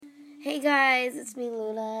Hey guys, it's me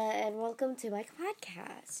Luna, and welcome to my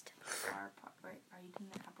podcast. Wait, are you doing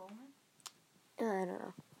the Apple one? I don't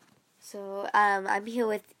know. So, I'm here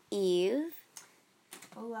with Eve.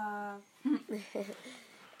 Hola.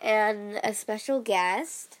 And a special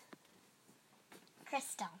guest.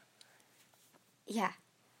 Crystal. Yeah,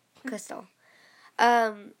 Crystal.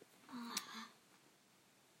 But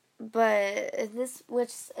this, we're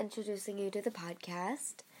just introducing you to the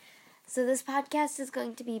podcast. So this podcast is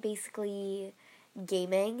going to be basically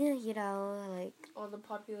gaming, like, All the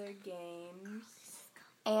popular games.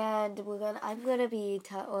 and we're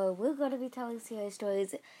gonna be telling serious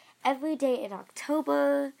stories every day in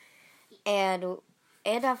October, and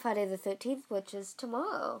on Friday the 13th, which is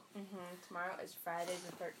tomorrow. Tomorrow is Friday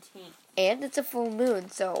the 13th. And it's a full moon,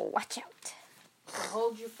 so watch out. So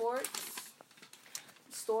hold your forts,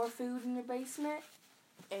 store food in your basement,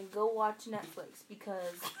 and go watch Netflix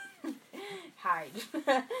because hide.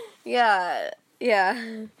 Yeah.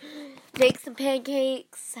 Make some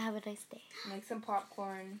pancakes. Have a nice day. Make some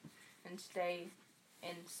popcorn and stay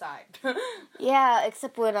inside. Yeah,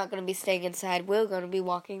 except we're not going to be staying inside. We're going to be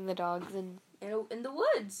walking the dogs and in the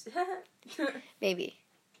woods. maybe.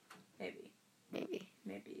 Baby.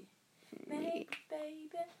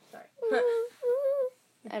 Sorry.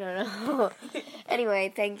 I don't know.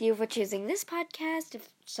 Anyway, thank you for choosing this podcast. If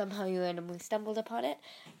somehow you randomly stumbled upon it,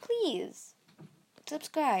 please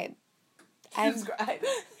subscribe. Subscribe.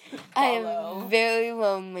 I Follow. am very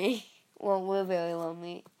lonely. Well, we're very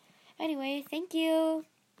lonely. Anyway, thank you.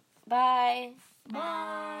 Bye.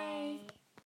 Bye.